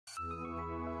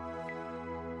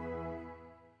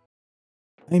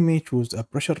I may choose a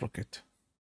pressure rocket.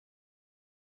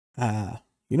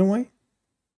 You know why?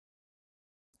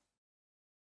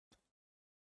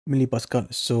 Millipascal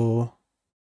is so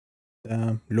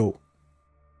low.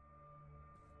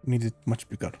 Need it much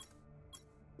bigger.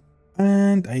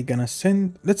 And I gonna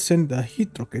let's send a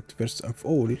heat rocket first of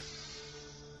all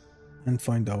and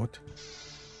find out.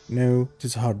 No, it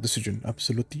is a hard decision.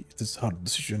 Absolutely, it is a hard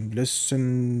decision. Let's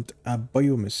send a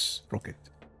biomes rocket.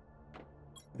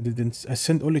 I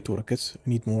sent only 2 rockets. I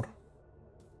need more.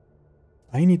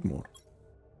 I need more.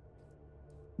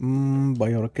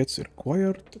 Bio rockets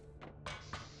required.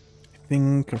 I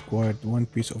think required one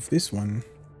piece of this one.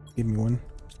 Give me one.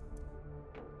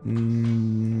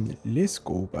 Let's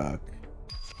go back.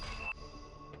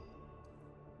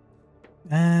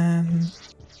 And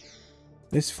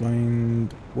let's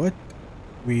find what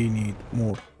we need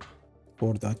more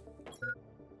for that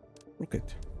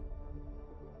rocket.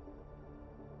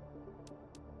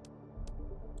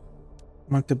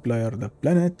 Multiplier the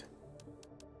planet.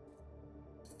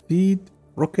 Feed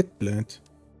rocket planet.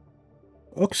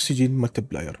 Oxygen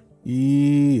multiplier.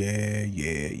 Yeah.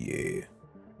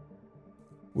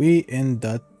 We end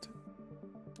that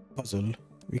puzzle.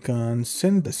 We can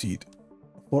send the seed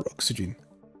for oxygen.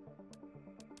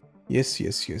 Yes.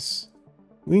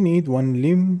 We need one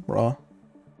limra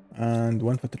and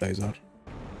one fertilizer.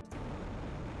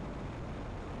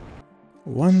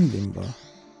 One limra.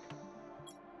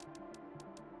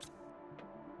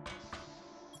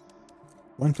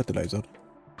 One fertilizer.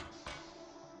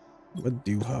 What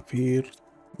do you have here?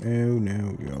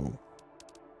 No.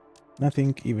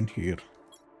 Nothing even here.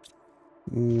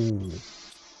 Ooh.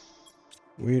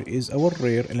 Where is our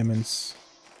rare elements?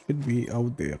 Should be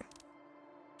out there.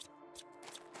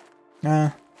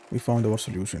 We found our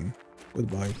solution.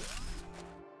 Goodbye.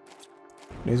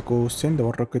 Let's go send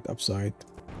our rocket upside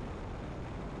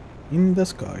in the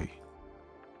sky.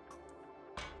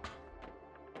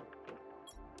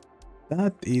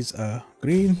 That is a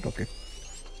green rocket.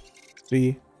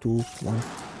 3, 2, 1.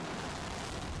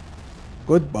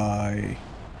 Goodbye.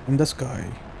 In the sky.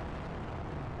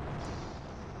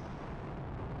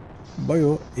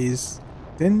 Bio is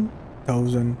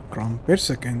 10,000 gram per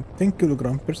second. 10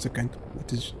 kilogram per second.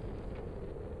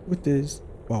 What is,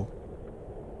 wow.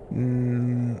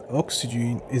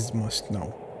 Oxygen is must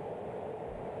now.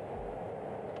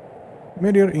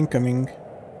 Mirror incoming.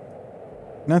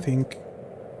 Nothing.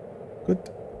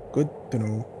 Good to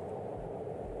know.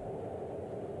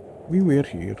 We were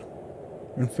here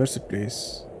in first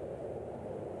place.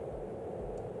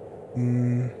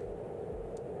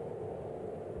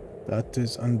 That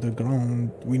is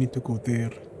underground. We need to go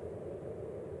there.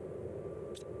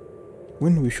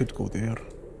 When we should go there?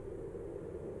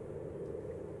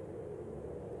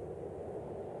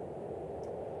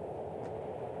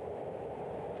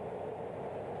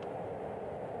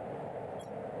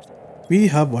 We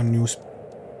have one new.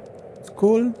 It's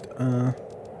called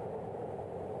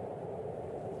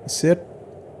insert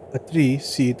a tree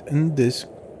seed in this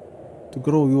to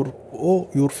grow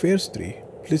your first tree.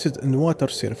 Place it in water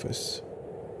surface.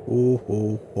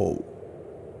 Oh.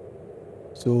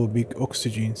 So big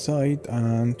oxygen side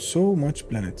and so much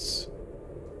planets.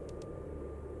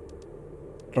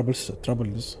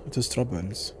 Troubles. It is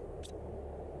troubles.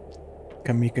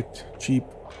 Can make it cheap.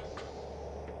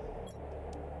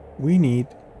 We need.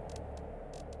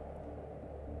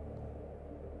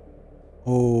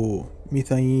 Oh,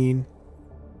 methane.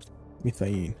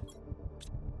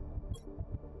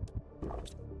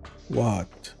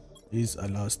 What is a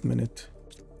last minute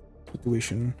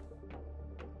situation?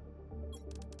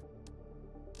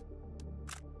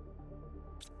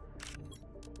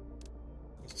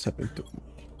 What's happened to me?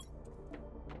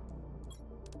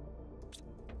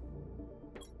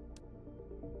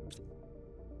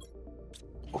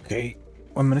 Okay,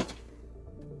 1 minute.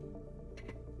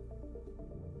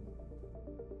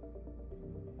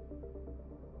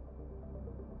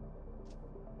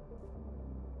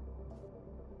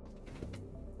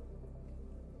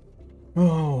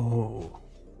 Oh.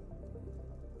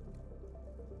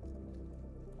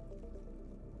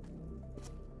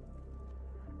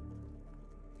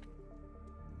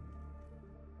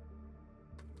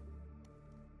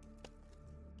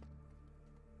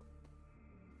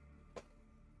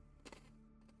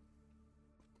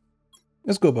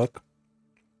 Let's go back.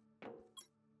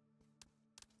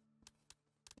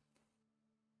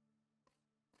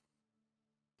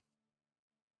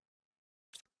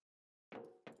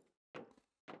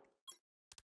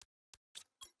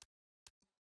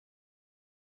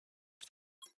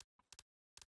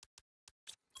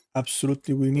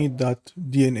 Absolutely, we need that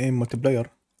DNA multiplier.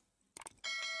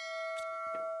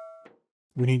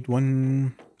 We need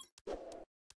one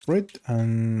bread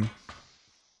and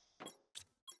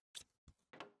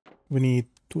we need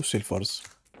 2 silvers.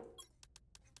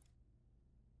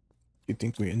 You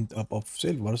think we end up of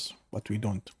silvers, but we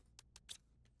don't.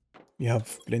 We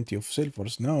have plenty of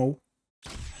silvers now.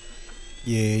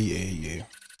 Yeah.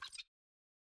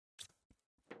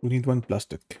 We need one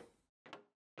plastic.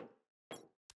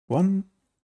 One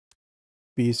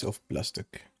piece of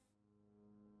plastic.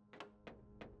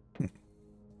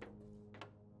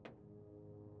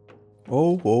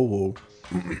 Oh.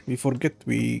 We forget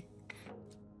we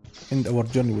end our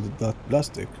journey with that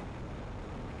plastic.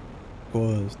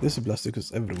 Because this plastic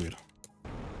is everywhere.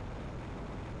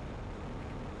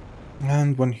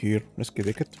 And one here. Let's get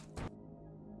it.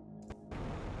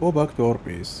 Go back to our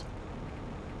base.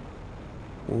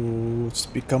 Oh, it's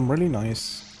become really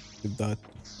nice with that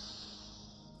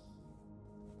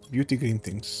beauty green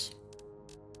things.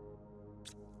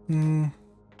 Yeah.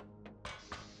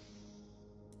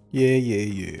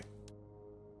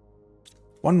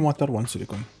 One water, one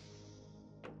silicon.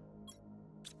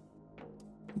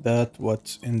 That's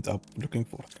what end up looking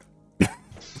for.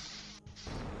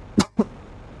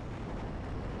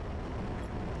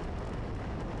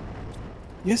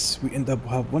 Yes, we end up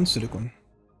have one silicon.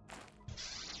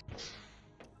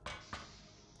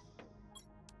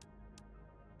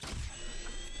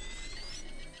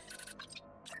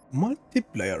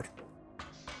 Multiplier.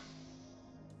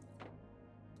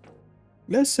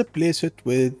 Let's place it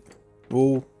with...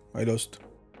 Oh, I lost.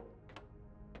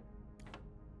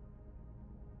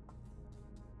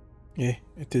 Yeah,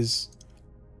 it is...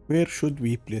 Where should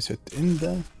we place it? In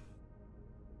the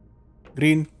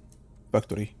green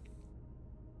factory.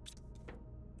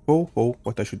 Oh,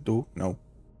 what I should do now?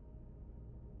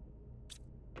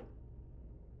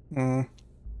 Mm.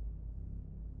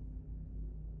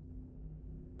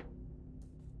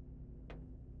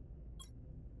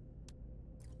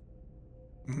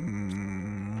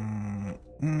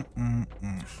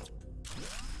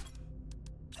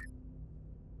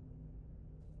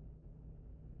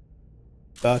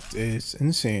 That is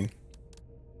insane.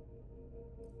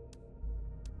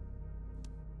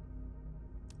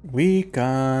 We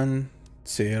can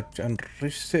search and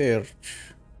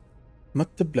research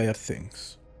multiplier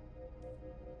things.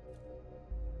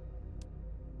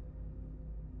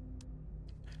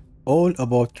 All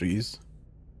about trees.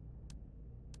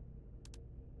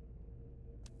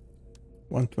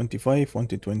 125,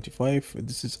 125.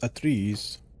 This is a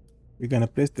trees. We're gonna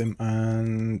place them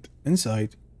and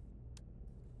inside.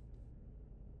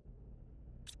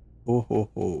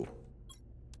 Oh.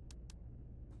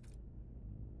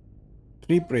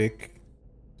 Tree break.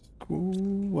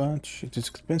 Watch, it is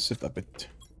expensive a bit.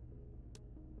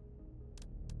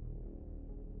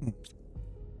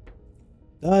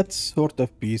 That sort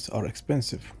of piece are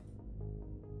expensive.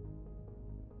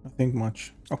 Nothing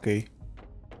much. Okay.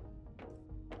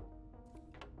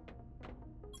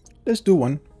 Let's do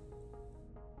one.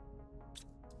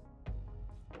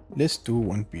 Let's do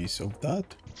one piece of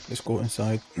that. Let's go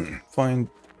inside. Find.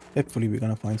 Hopefully we're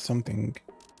gonna find something.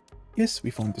 Yes,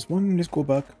 we found this one. Let's go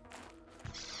back.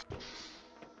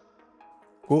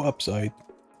 Go upside.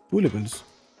 2 levels.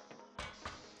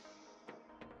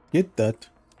 Get that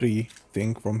tree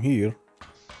thing from here.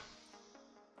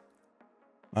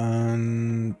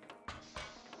 And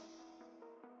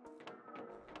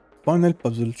final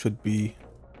puzzle should be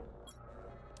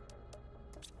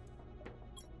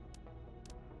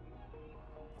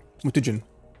mutagen.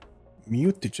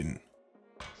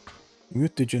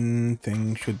 Mutagen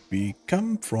thing should be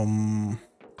come from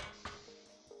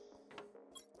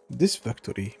this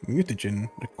factory. Mutagen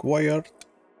required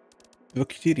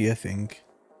bacteria thing.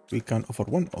 We can offer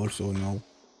one also now.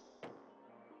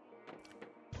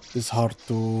 It's hard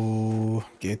to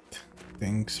get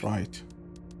things right.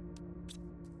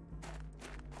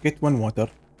 Get one water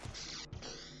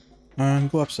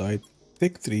and go upside.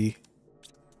 Take 3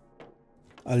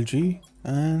 algae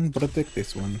and protect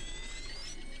this one.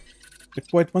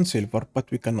 Required 1 silver,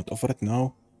 but we cannot offer it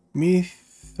now.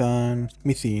 Methane.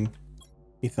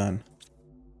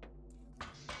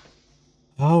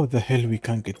 How the hell we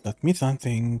can get that methane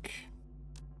thing?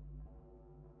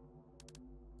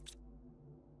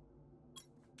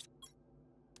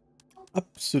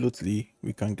 Absolutely,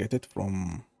 we can get it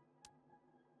from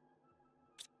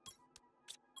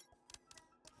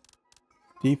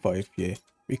T5, yeah.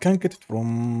 We can get it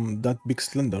from that big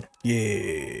cylinder.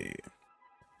 Yeah.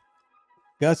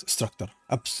 Gas extractor.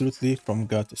 Absolutely, from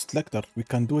gas extractor. We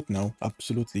can do it now.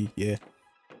 Absolutely, yeah.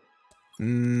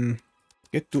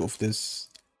 Get 2 of this.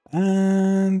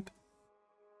 And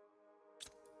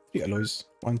 3 alloys.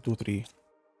 1, 2, 3.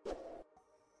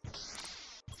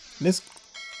 Let's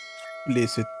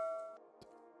place it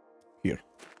here.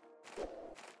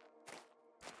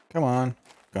 Come on.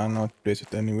 Cannot place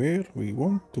it anywhere we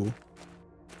want to.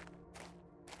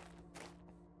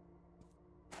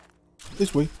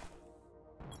 This way.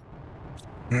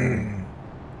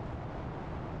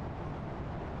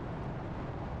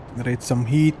 Generate some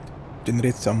heat.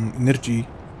 Generate some energy.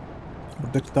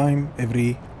 Protect time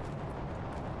every...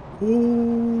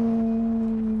 Ooh.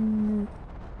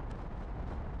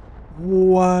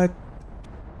 What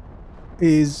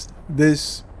is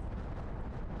this?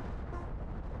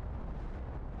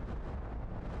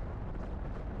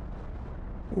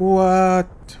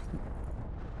 What?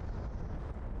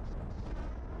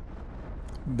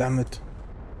 Damn it.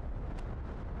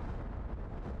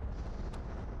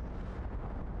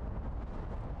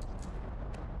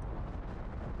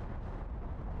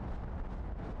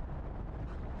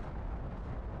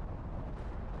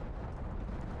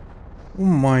 Oh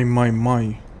my.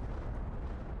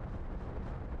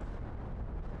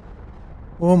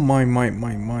 Oh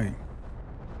my.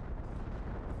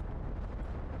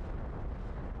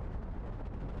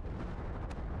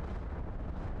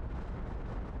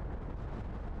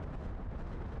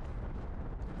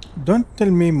 Don't tell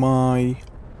me my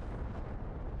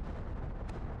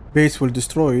base will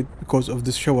destroy it because of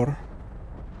this shower.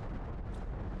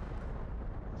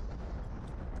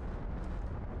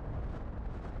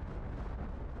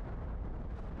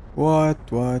 What?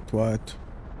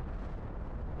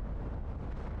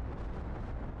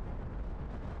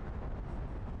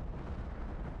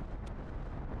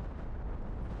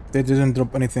 They didn't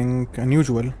drop anything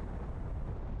unusual.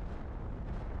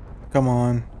 Come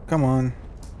on.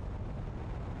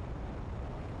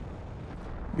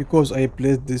 Because I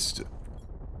played this...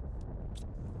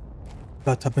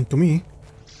 That happened to me.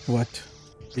 What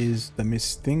is the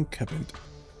mistake happened?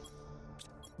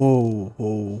 Oh,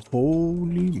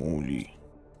 holy moly.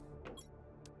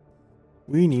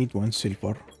 We need 1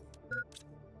 silver.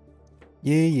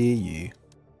 Yeah.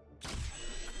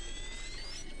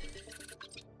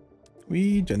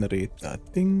 We generate that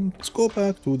thing. Let's go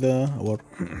back to our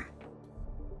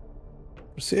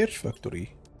research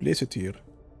factory. Place it here.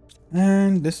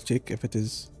 And let's check if it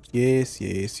is... Yes.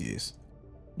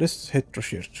 Let's hit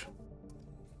research.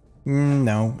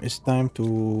 Now it's time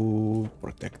to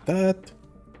protect that.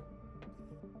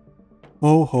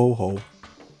 Ho.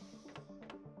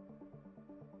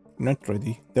 Not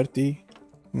ready. 30.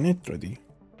 Not ready.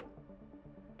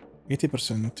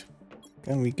 80%.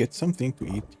 Can we get something to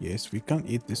eat? Yes, we can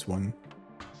eat this one.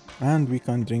 And we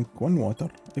can drink 1 water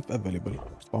if available.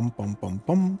 Pum.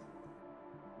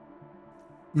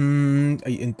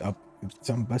 I end up with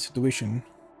some bad situation.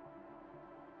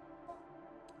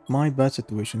 My bad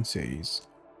situation says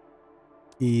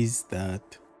is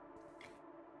that...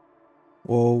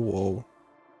 Whoa.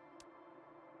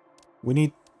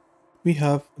 We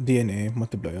have DNA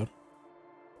multiplier.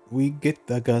 We get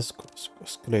the gas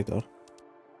escalator.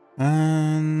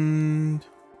 And...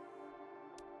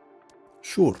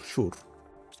 Sure.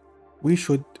 We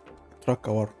should track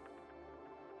our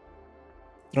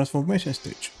transformation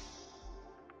stage.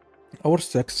 Our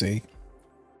stacks say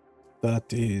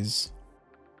that is...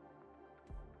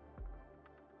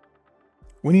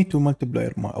 We need to multiply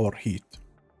our heat.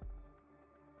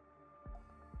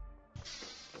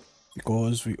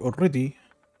 Because we already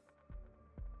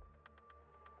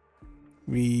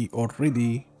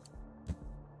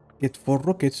get 4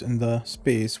 rockets in the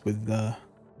space with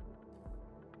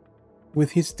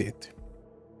his state.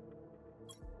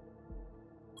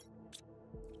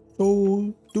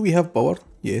 So do we have power?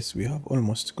 Yes, we have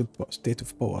almost good state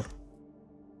of power.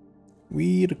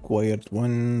 We required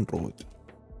 1 road,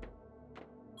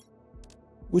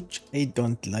 which I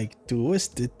don't like to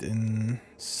waste it in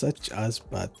such as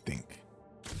bad thing.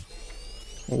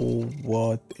 Oh,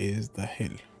 what is the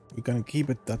hell? We can keep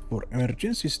it that for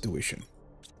emergency situation.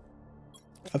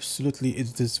 Absolutely,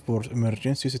 it is for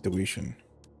emergency situation.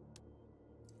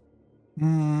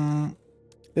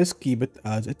 Let's keep it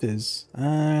as it is,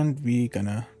 and we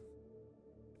gonna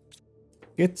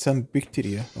get some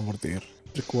bacteria over there.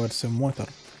 Require some water.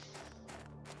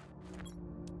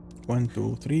 1,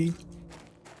 2, 3.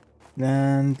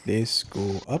 And let's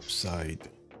go upside.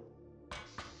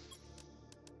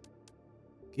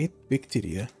 Get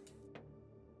bacteria.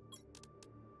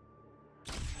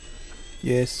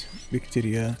 Yes,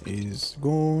 bacteria is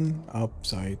gone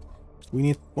upside. We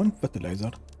need 1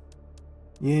 fertilizer.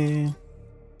 Yeah.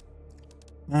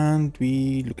 And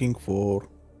we looking for...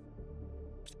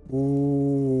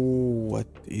 Oh, what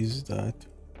is that?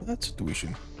 That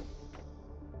situation.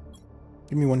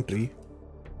 Give me 1 tree.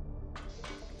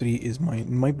 3 is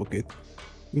in my pocket.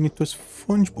 We need to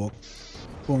sponge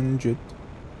it.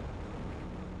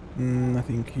 I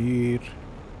think here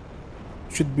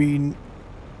should be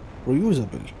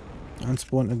reusable and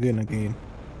spawn again.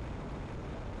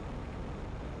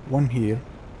 One here,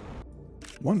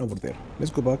 one over there.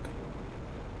 Let's go back.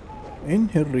 In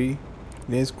hurry,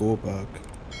 let's go back.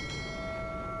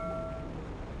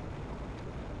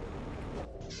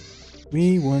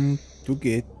 We want to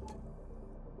get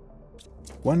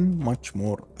one much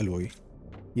more alloy.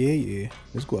 Yeah.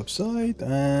 Let's go upside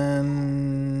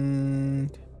and...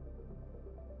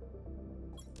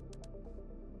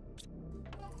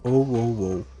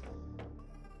 Whoa.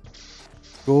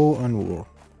 Go and war.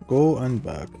 Go and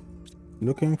back.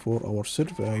 Looking for our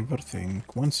survivor thing.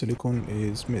 One silicon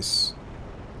is miss.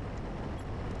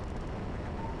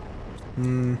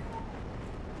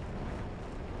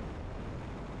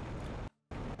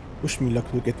 Wish me luck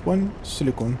to get one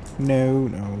silicon.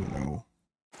 No.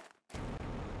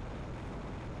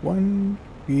 One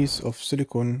piece of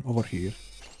silicon over here.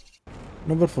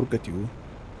 Never forget you.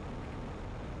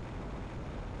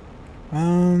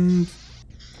 And...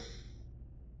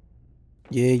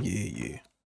 Yeah.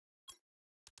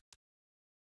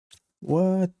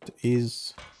 What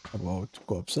is about?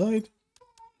 Go upside.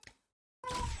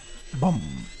 Bum.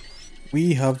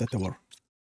 We have the tower.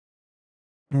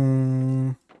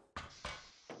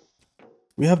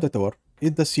 We have the tower.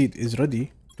 If the seed is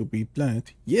ready to be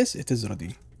planted, yes, it is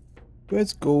ready.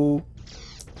 Let's go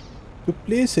to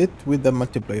place it with the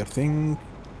multiplier thing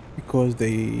because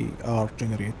they are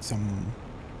generate some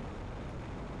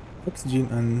oxygen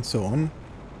and so on.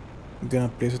 I'm gonna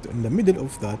place it in the middle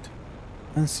of that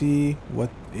and see what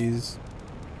is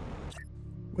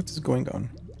going on.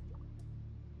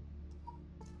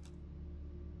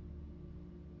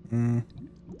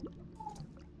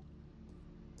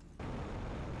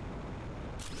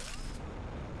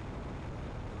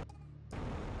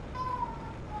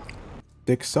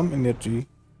 Take some energy.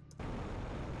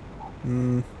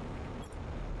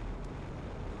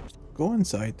 Go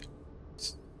inside.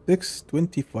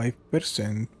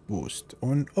 25% boost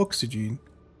on oxygen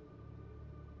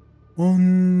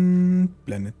on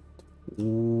planet.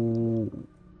 Ooh.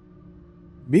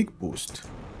 Big boost.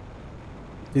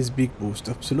 It is big boost.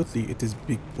 Absolutely, it is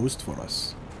big boost for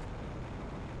us.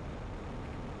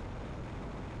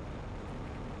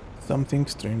 Something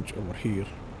strange over here.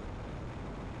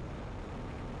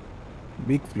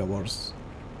 Big flowers.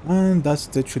 And that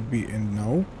stage should be in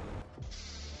now.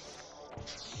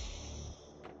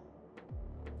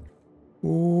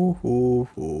 Oh.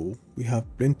 We have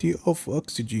plenty of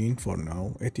oxygen for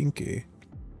now, 18k.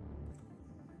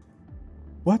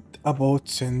 What about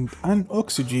send an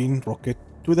oxygen rocket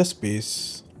to the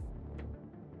space?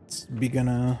 It's begin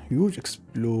a huge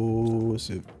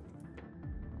explosive.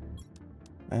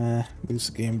 This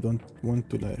game don't want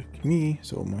to like me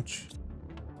so much.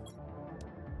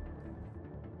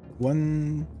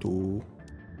 1, 2.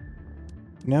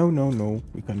 No,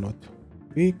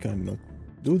 we cannot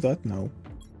do that now.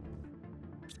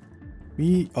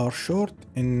 We are short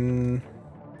in...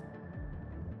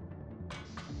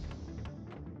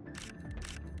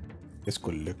 Let's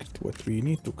collect what we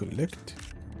need to collect.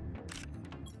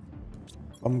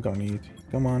 Pomegranate,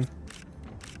 come on.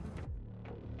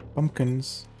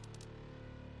 Pumpkins.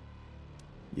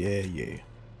 Yeah.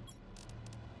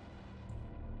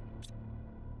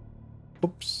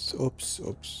 Oops.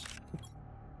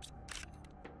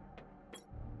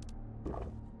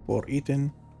 For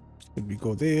eating. If we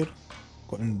go there,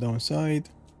 go on the downside.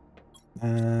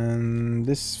 And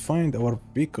let's find our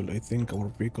vehicle. I think our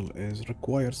vehicle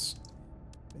requires...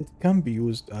 It can be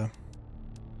used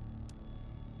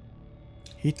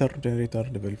heater generator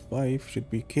level 5 should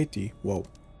be KT. Wow.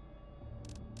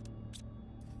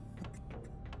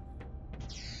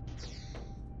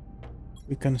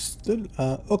 We can still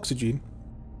oxygen,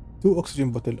 2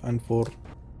 oxygen bottle and 4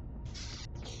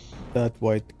 that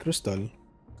white crystal.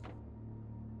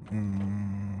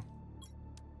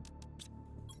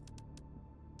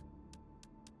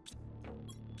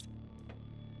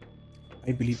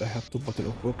 I believe I have 2 bottle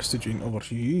of oxygen over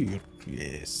here.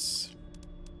 Yes.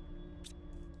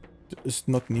 It's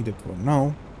not needed for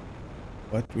now,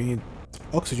 but we need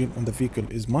oxygen on the vehicle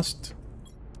is must.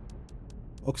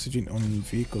 Oxygen on the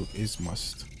vehicle is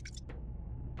must.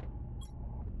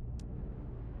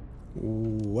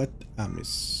 What a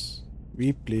miss.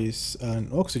 We place an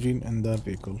oxygen in the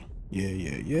vehicle.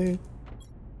 Yeah.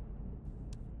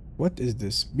 What is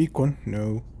this? Beacon?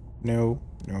 No.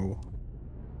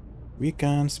 We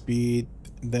can speed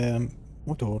the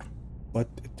motor, but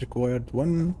it required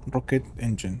 1 rocket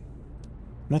engine.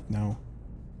 Not now.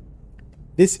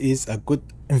 This is a good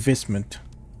investment.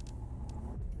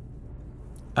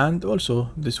 And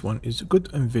also, this one is a good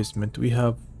investment. We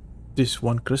have this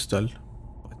one crystal,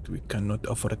 but we cannot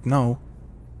offer it now.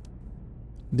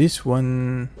 This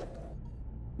one,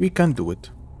 we can do it.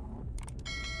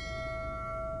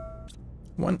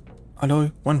 One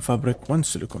alloy, one fabric, one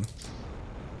silicon.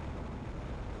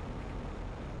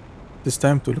 This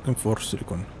time to looking for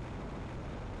silicon.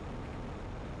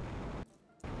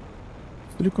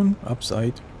 Silicon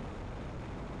upside.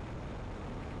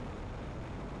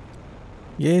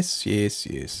 Yes, yes,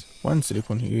 yes. One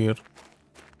silicon here.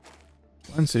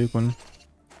 One silicon.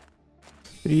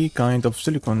 Three kind of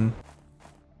silicon.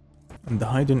 And the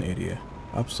hidden area.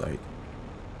 Upside.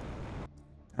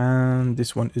 And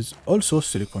this one is also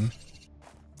silicon.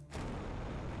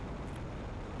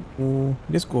 Oh,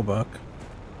 let's go back.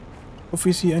 If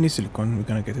we see any silicon, we're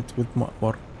gonna get it with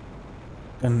our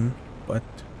gun. But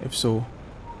if so,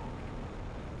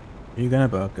 you're gonna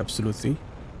back absolutely.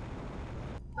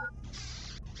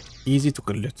 Easy to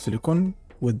collect silicon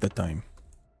with the time.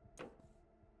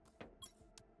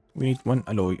 We need one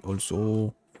alloy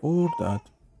also for that.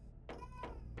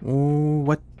 Oh,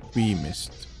 what we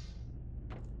missed.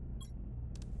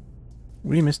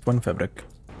 We missed one fabric.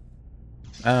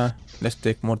 Let's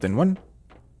take more than one.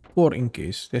 Or in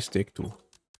case, let's take two.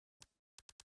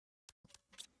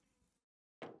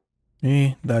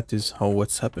 That is how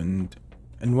what's happened.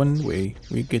 In one way,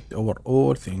 we get our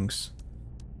all things.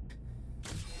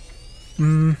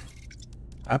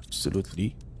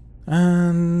 Absolutely.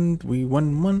 And we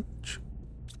won much.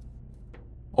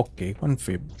 Okay, one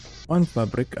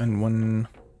fabric and one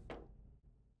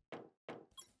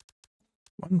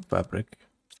fabric.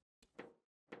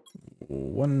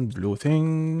 One blue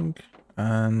thing.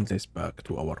 And let's back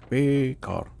to our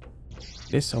car.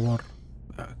 Let's back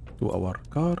to our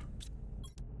car.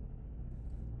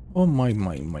 Oh my.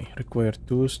 Require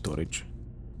two storage.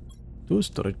 Two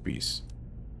storage piece.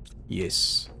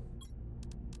 Yes.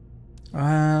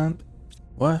 And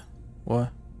what?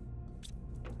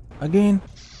 Again?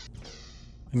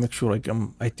 I make sure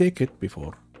I take it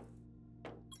before.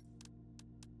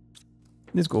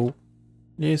 Let's go.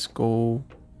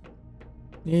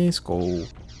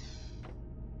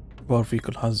 Our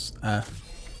vehicle has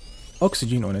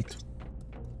oxygen on it.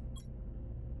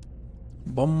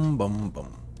 Bum.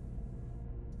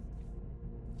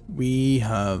 We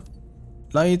have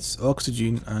lights,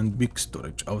 oxygen, and big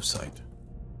storage outside.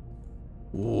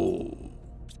 Whoa.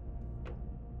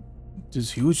 It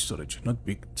is huge storage, not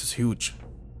big, it is huge.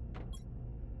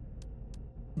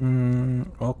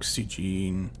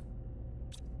 Oxygen.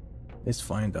 Let's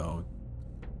find out.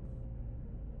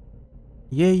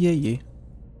 Yeah.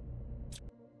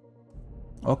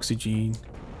 Oxygen.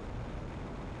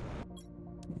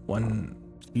 One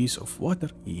piece of water.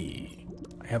 Yeah.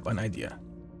 I have an idea.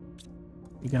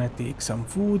 We're gonna take some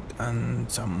food and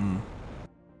some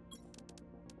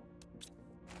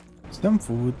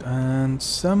food and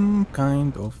some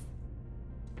kind of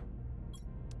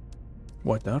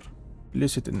water.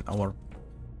 Place it in our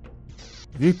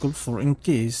vehicle for in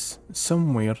case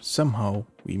somewhere somehow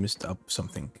we messed up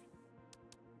something.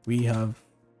 We have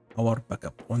our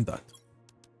backup on that.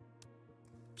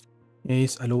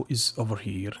 Yes, alloy is over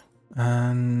here.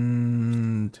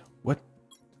 And what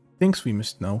things we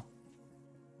missed now?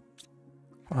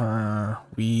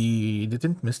 We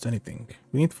didn't miss anything.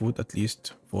 We need food at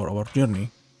least for our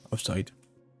journey outside.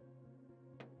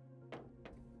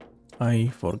 I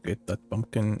forget that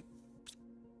pumpkin.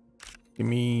 Give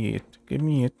me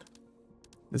it.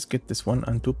 Let's get this one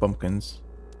and two pumpkins.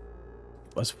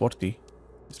 Plus 40.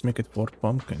 Let's make it 4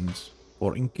 pumpkins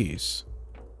for in case.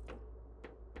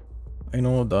 I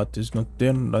know that is not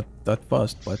there not that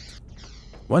fast, but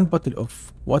one bottle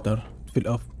of water fill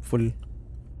up full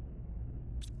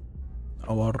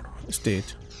our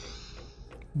state.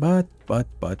 But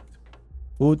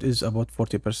food is about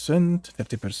 40%,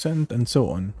 30%, and so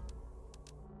on.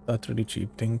 That's really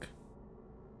cheap thing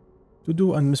to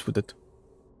do and mess with it.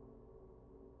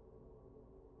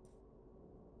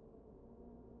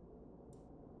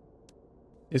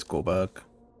 Let's go back.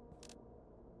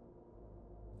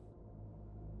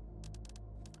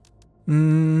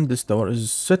 This tower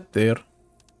is set there.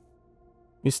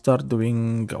 We start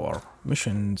doing our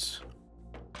missions.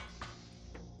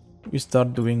 We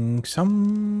start doing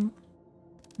some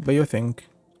bio thing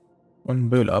on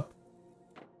BioLab.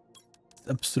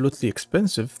 Absolutely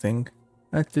expensive thing.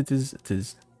 And it is.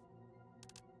 The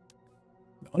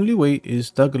only way is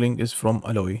toggling is from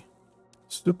alloy.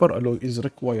 Super alloy is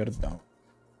required now.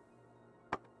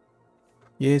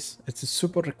 Yes, it's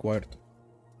super required.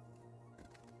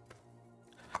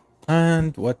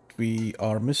 And what we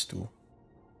are missed to.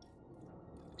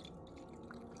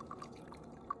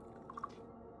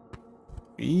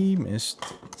 We missed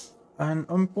an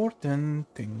important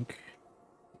thing.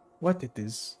 What it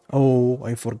is? Oh,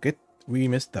 I forget. We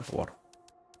missed the power.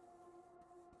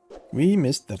 We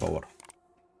missed the power.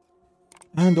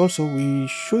 And also we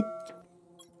should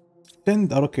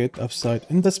send a rocket upside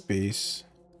in the space.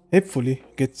 Hopefully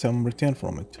get some return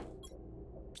from it.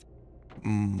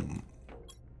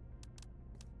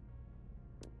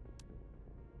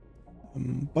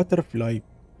 Butterfly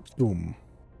doom.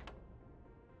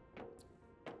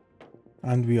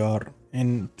 And we are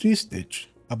in 3 stage.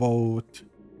 About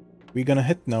we're gonna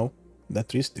hit now the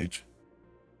 3 stage.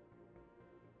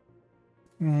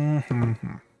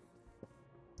 Mhm.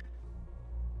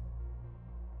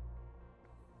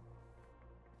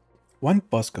 1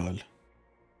 Pascal.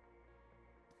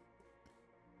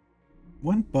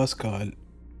 1 Pascal.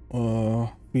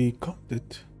 We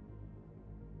counted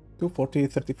 240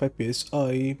 35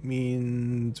 psi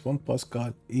means 1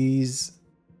 Pascal is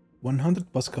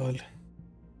 100 Pascal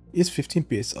is 15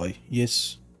 psi.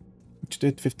 Yes, it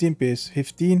did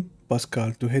 15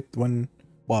 Pascal to hit 1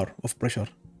 bar of pressure.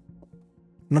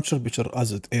 Not sure pressure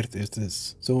as it Earth is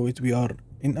this. So we are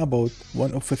in about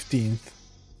 1 of 15th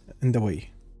in the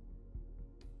way.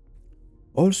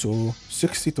 Also,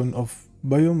 60 ton of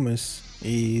biomes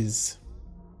is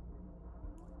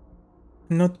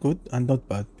not good and not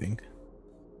bad thing.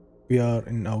 We are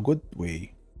in a good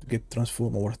way to get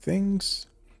transform our things.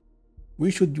 We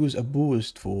should use a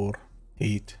boost for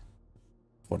heat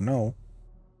for now.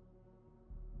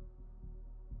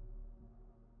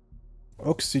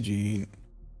 Oxygen,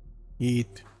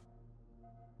 heat,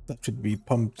 that should be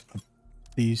pumped at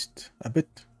least a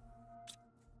bit.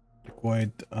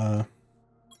 Required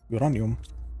uranium.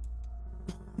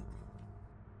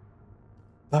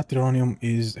 That uranium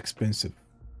is expensive.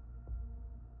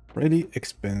 Really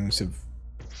expensive.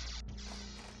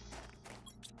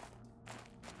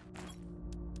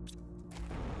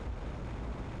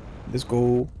 Let's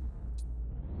go.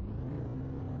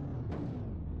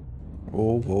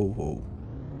 Whoa, whoa, whoa.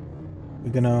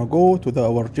 We're gonna go to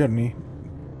our journey,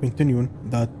 continuing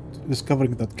that,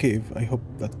 discovering that cave. I hope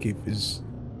that cave is...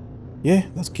 Yeah,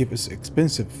 that cave is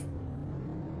expensive.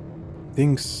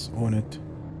 Things on it.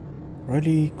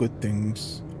 Really good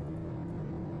things.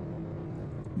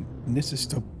 Let's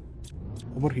stop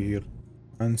over here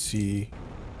and see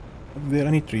if there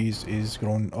any trees is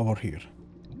grown over here.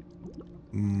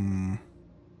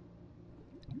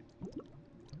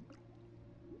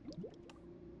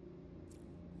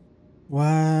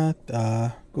 What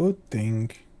a good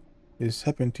thing is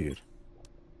happened here.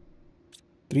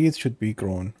 Trees should be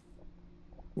grown.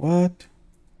 What?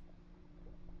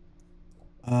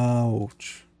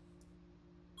 Ouch.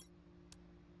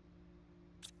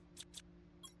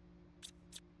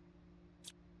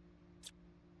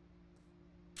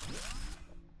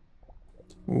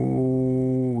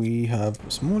 Ooh, we have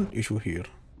a small issue here.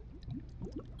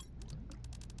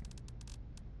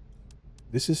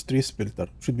 This is tree splitter.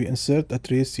 Should we insert a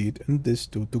tree seed in this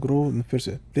to grow and first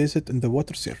place it in the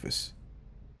water surface?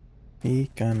 He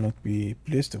cannot be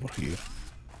placed over here.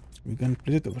 We can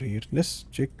place it over here. Let's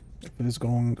check if it is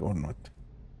growing or not.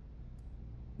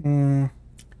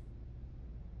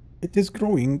 It is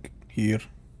growing here.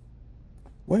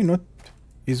 Why not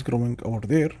is growing over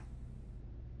there?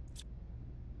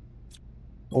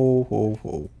 Oh, oh,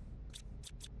 oh.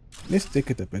 Let's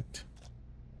take it a bit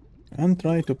and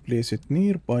try to place it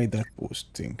nearby that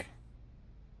boost thing.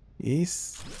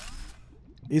 Is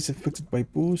affected by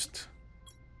boost?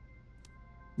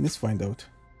 Let's find out.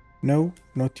 No,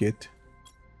 not yet.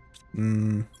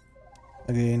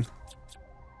 Again.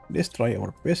 Let's try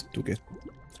our best to get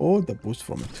all the boost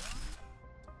from it.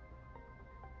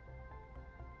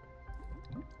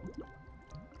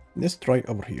 Let's try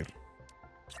over here.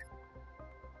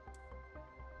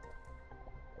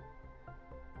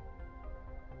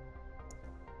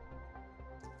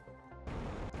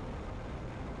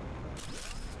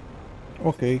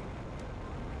 Okay.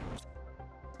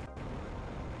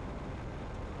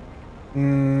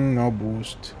 No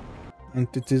boost. And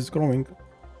it is growing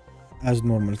as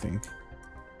normal thing.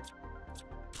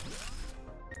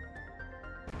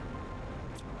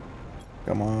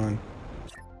 Come on.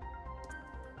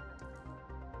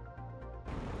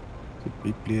 Should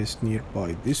be placed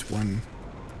nearby this one.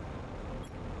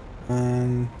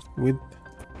 And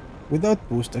without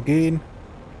boost again.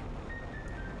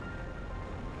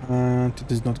 And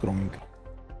it is not growing.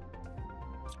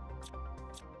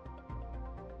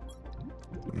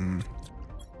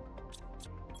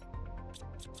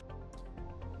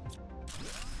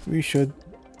 We should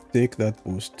take that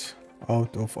boost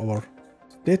out of our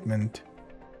statement.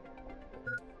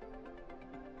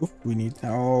 Oof, we need...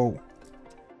 Oh,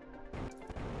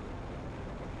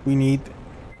 We need...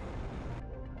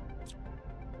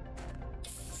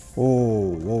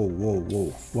 Oh, whoa, whoa,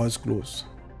 whoa. Was close.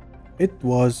 It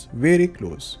was very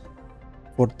close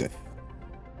for death.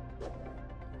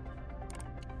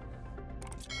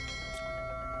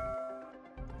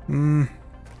 Hmm.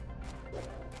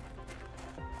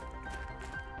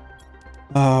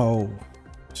 Oh,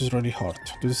 it is really hard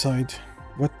to decide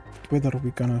whether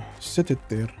we're gonna set it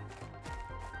there.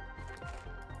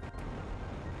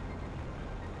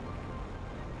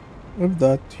 If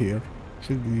that here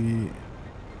should be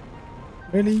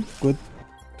really good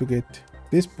to get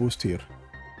this boost here.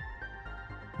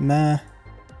 Nah.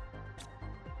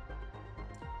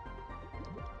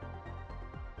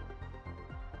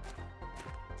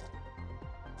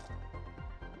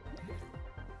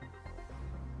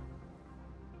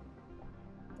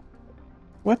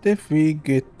 What if we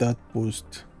get that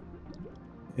boost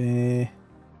a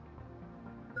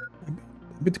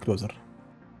bit closer?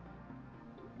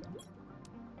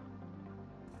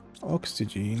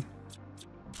 Oxygen.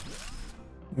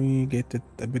 We get it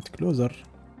a bit closer.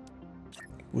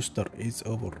 Booster is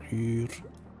over here.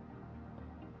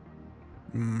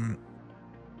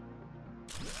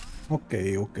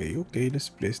 Okay, okay, okay. Let's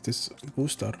place this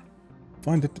booster.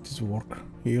 Find it is work.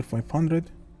 Here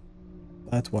 500.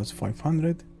 That was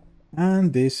 500.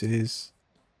 And this is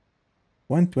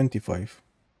 125.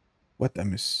 What a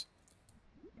miss.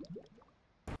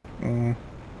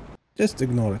 Just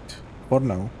ignore it for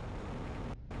now.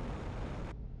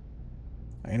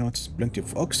 I know it's plenty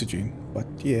of oxygen, but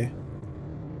yeah.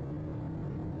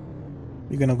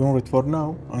 We're gonna ignore it for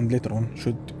now, and later on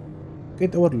should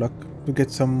get our luck to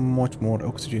get some much more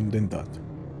oxygen than that.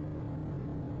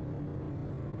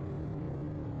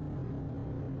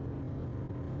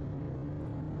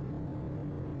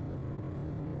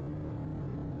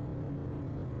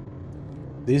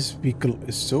 This vehicle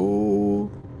is so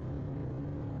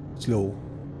slow.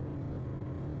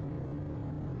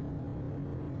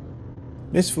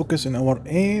 Let's focus on our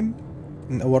aim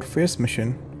in our first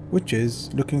mission, which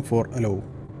is looking for alloy.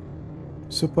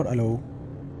 Super alloy.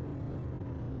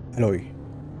 Alloy.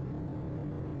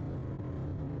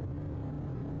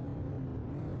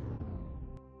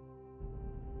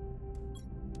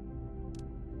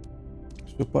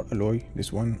 Super alloy,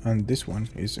 this one and this one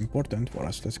is important for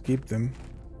us. Let's keep them.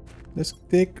 Let's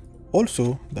take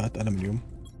also that aluminum.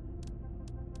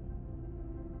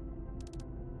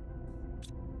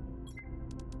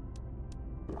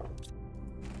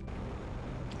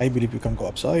 I believe we can go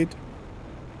upside.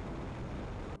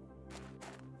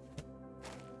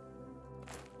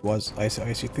 Was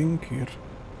icy thing here.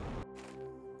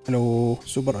 Hello,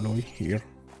 super alloy here.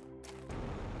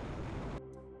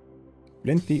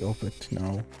 Plenty of it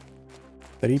now.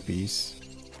 3 piece.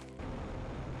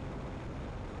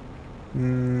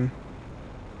 I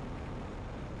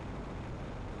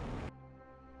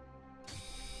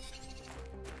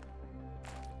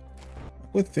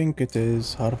would think it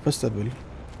is harvestable.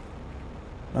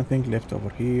 Nothing left over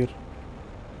here.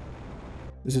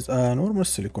 This is a normal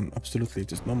silicon. Absolutely,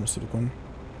 it is normal silicon.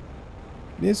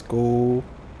 Let's go.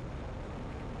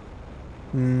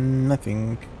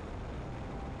 Nothing.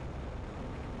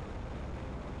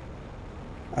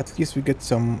 At least we get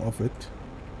some of it,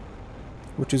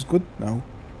 which is good now.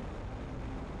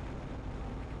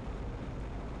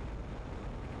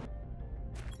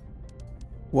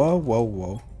 Wow, wow,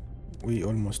 wow. We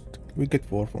get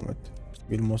 4 from it.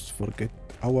 We almost forget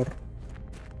our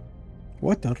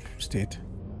water state.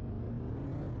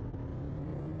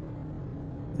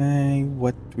 And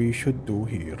what we should do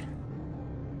here.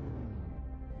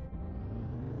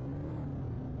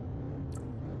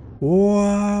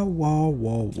 Wow, wow,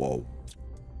 wow, wow.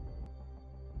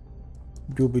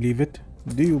 Do you believe it?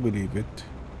 Do you believe it?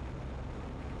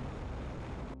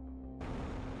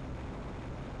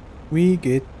 We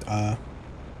get a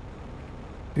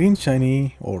green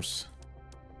shiny horse.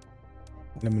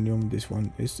 Aluminum, this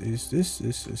one is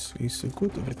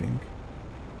good everything.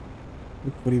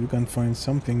 Hopefully we can find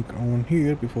something on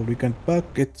here before we can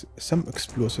get some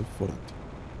explosive for it.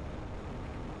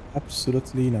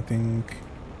 Absolutely nothing.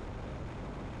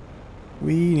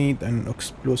 We need an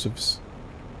explosives.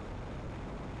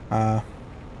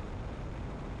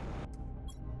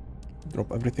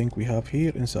 Drop everything we have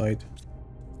here inside.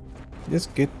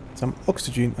 Just get some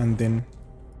oxygen and then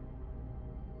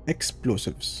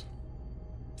explosives.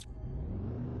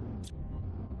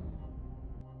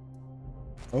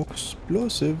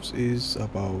 Explosives is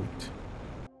about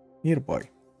nearby.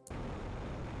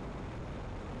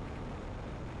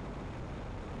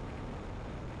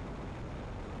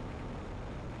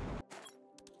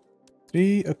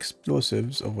 Three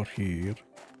explosives over here.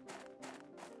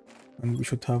 And we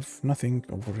should have nothing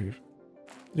over here.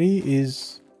 3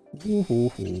 is...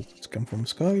 Ooh, it's come from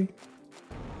sky.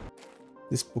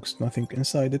 This box, nothing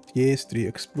inside it. Yes, 3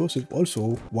 explosive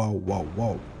also.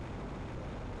 Wow.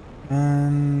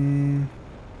 And...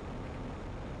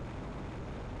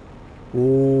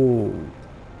 Oh.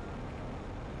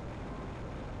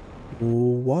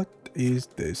 What is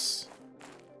this?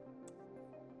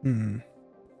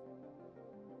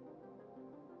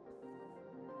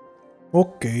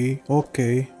 Okay.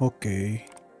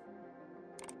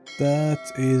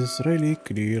 That is really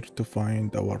clear to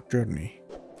find our journey.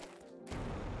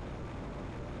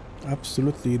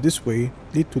 Absolutely, this way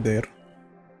lead to there.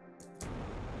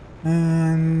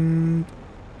 And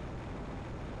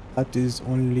that is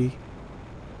only...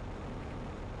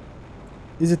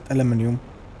 Is it aluminium?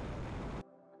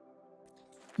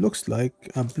 Looks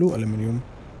like a blue aluminium.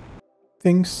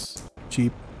 Things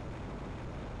cheap.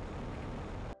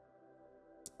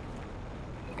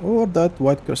 Or that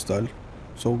white crystal,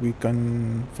 so we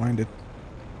can find it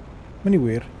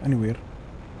anywhere.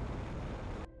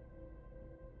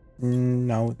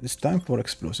 Now it's time for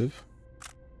explosive.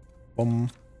 5,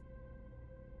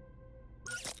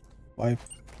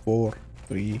 4,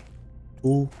 3,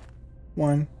 2,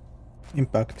 1.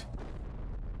 Impact.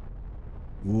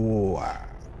 Wow.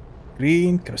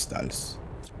 Green crystals.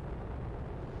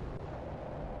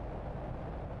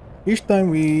 Each time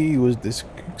we use this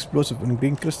explosive and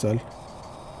green crystal,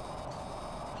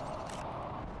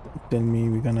 tell me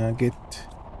we're gonna get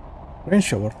rain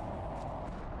shower,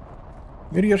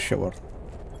 meteor shower.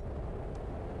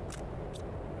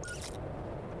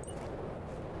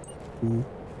 Two,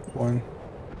 one.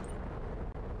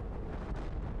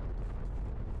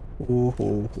 Oh.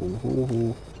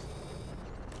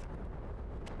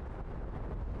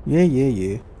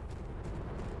 Yeah.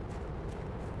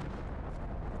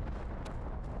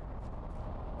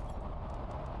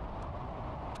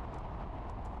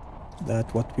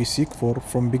 That's what we seek for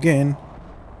from begin.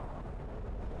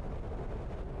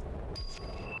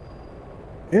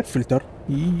 Air filter.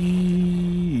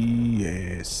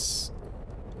 Yes.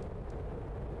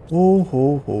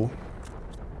 Oh.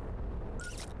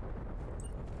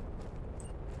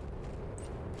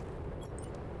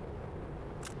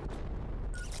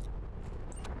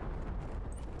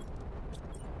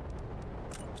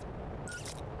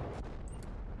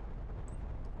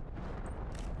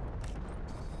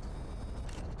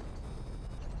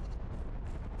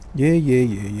 Yeah.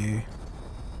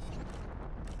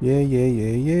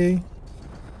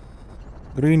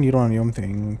 Green uranium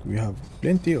thing. We have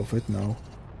plenty of it now.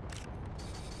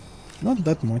 Not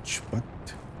that much, but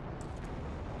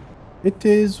it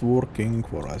is working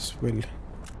for us well.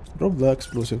 Drop the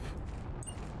explosive.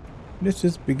 Let's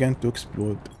just begin to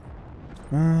explode.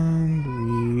 And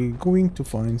we're going to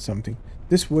find something.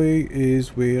 This way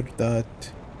is where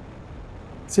that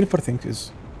silver thing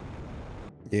is.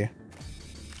 Yeah.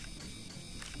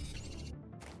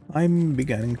 I'm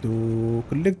beginning to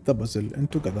collect the puzzle and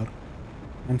together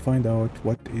and find out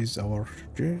what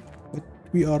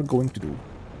we are going to do.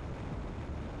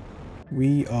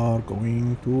 We are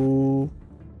going to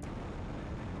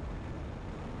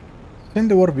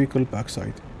send our vehicle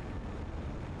backside.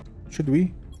 Should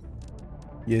we?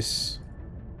 Yes.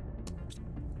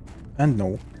 And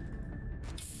no.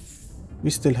 We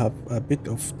still have a bit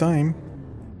of time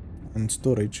and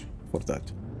storage for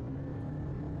that.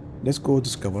 Let's go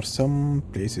discover some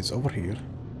places over here.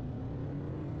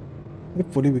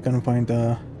 Hopefully we can find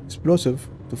a explosive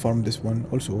to farm this one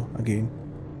also again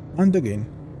and again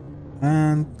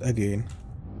and again.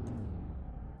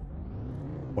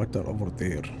 Water over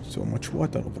there. So much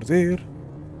water over there.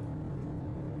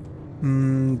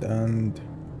 And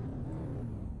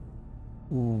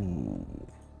ooh.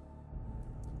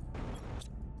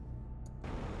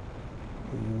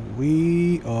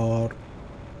 We are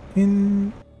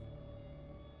in...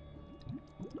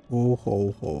 Oh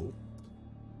ho.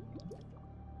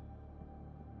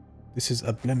 This is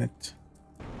a planet.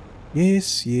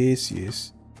 Yes.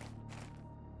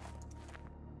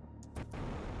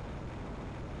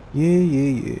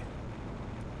 Yeah.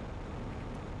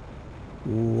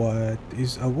 What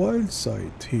is a wild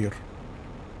site here?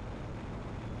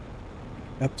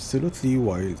 Absolutely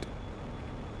wild.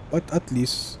 But at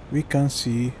least we can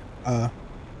see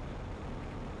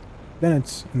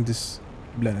planets in this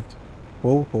planet.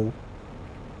 Ho.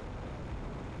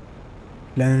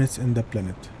 Planets in the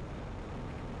planet.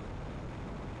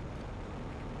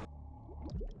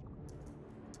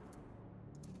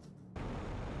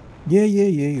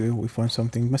 Yeah. We find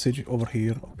something. Message over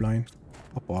here. Offline.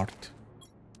 Apart.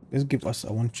 Let's give us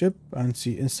a one chip and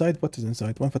see inside what is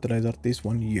inside. One fertilizer, this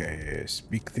one, yes,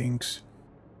 big things.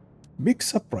 Big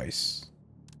surprise.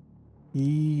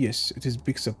 Yes, it is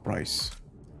big surprise.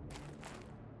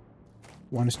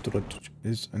 One storage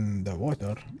is in the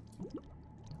water.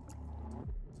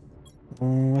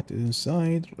 What is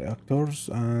inside? Reactors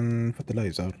and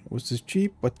fertilizer. Which is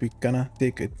cheap, but we gonna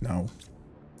take it now.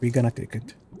 We gonna take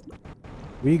it.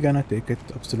 We gonna take it.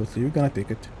 Absolutely, we gonna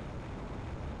take it.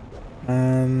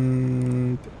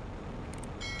 And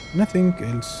nothing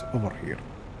else over here.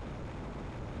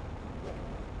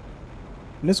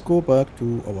 Let's go back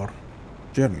to our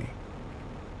journey.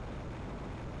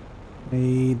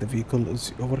 Hey, the vehicle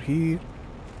is over here.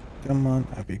 Come on,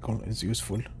 a vehicle is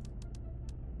useful.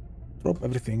 Drop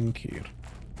everything here.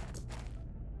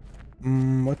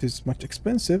 What is much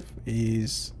expensive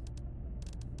is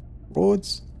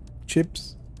roads,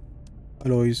 chips,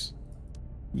 alloys.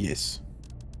 Yes.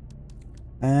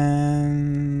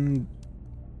 And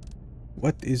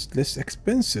what is less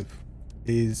expensive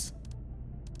is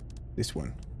this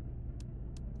one.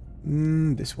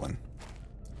 This one.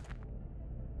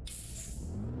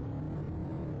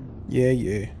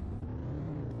 Yeah.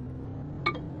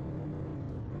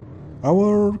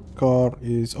 Our car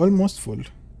is almost full.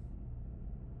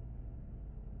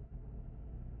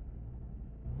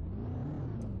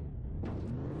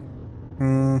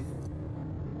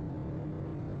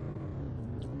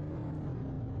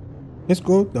 Let's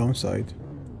go downside.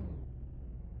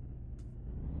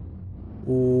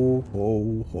 Oh,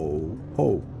 ho, ho,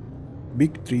 ho.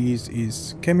 Big trees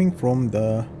is coming from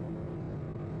the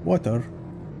water.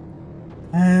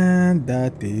 And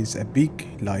that is a big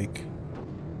like.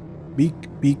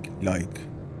 Big like.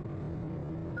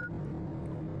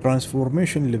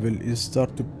 Transformation level is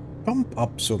start to pump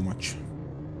up so much.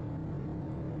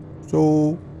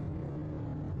 So,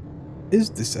 is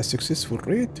this a successful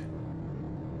rate?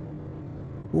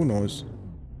 Who knows?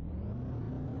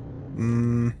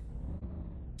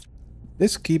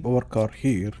 Let's keep our car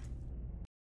here.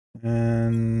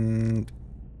 And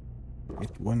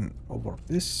it one over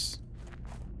this.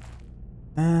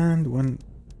 And one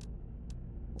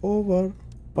over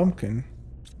pumpkin.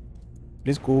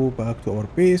 Let's go back to our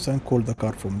base and call the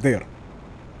car from there.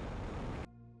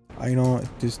 I know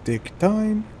it is take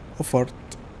time, effort,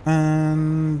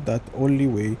 and that only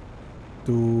way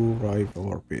to arrive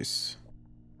our base.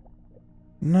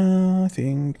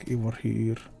 Nothing over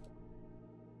here.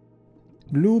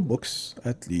 Blue box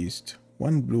at least.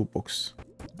 One blue box.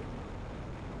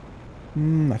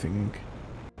 Nothing.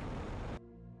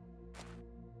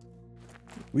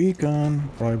 We can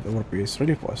arrive our base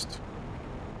really fast.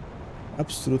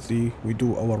 Absolutely, we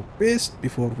do our best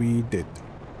before we did.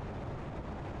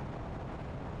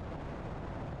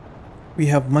 We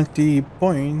have multi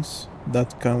points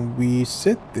that can we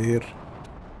sit there.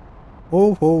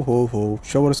 Oh ho ho ho,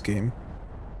 shower scheme.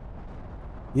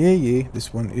 Yeah,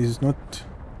 this one is not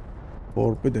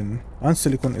forbidden. And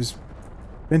silicon is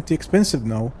plenty expensive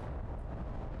now.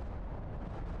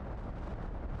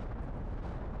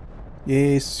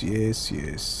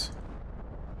 Yes.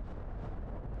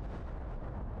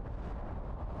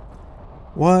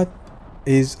 What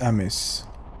is amiss?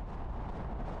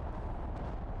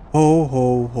 Ho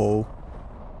ho ho.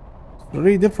 It's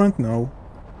very different now.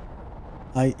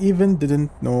 I even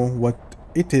didn't know what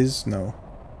it is now.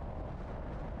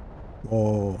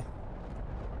 Oh,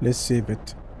 let's save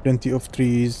it. Plenty of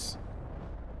trees.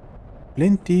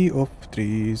 Plenty of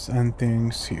trees and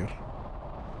things here.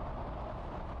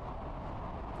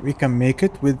 We can make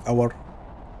it with our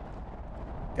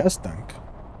gas tank.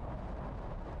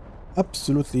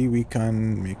 Absolutely, we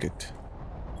can make it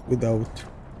without.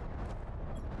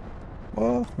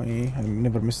 Oh, I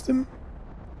never missed them.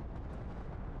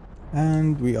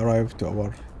 And we arrived to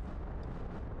our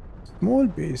small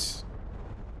base.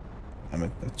 Damn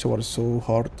it, that shower is so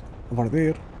hard over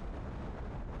there.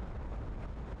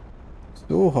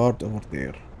 So hard over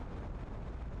there.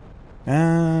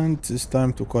 And it's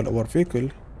time to call our vehicle.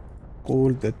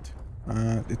 Called it,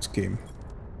 and it came.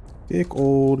 Take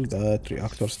all that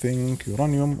reactors thing,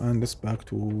 uranium, and let's back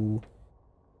to.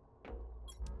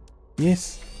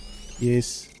 Yes.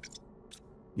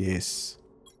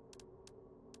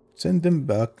 Send them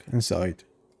back inside.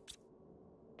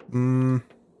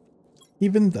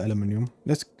 Even the aluminum,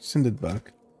 let's send it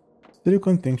back.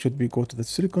 Silicon thing should be go to the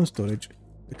silicon storage.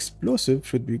 Explosive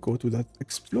should be go to that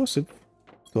explosive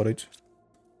storage,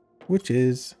 which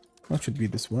is what should be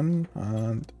this one,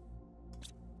 and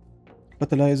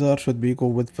fertilizer should be go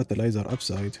with fertilizer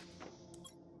upside.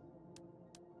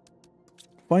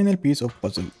 Final piece of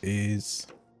puzzle is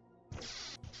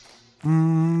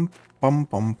pum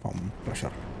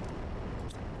pressure.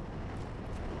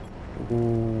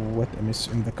 What a mess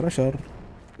in the crusher.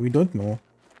 We don't know.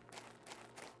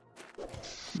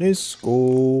 Let's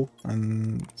go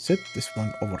and set this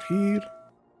one over here.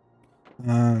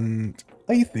 And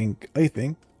I think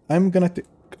I'm gonna take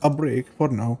a break for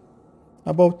now.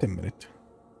 About 10 minutes.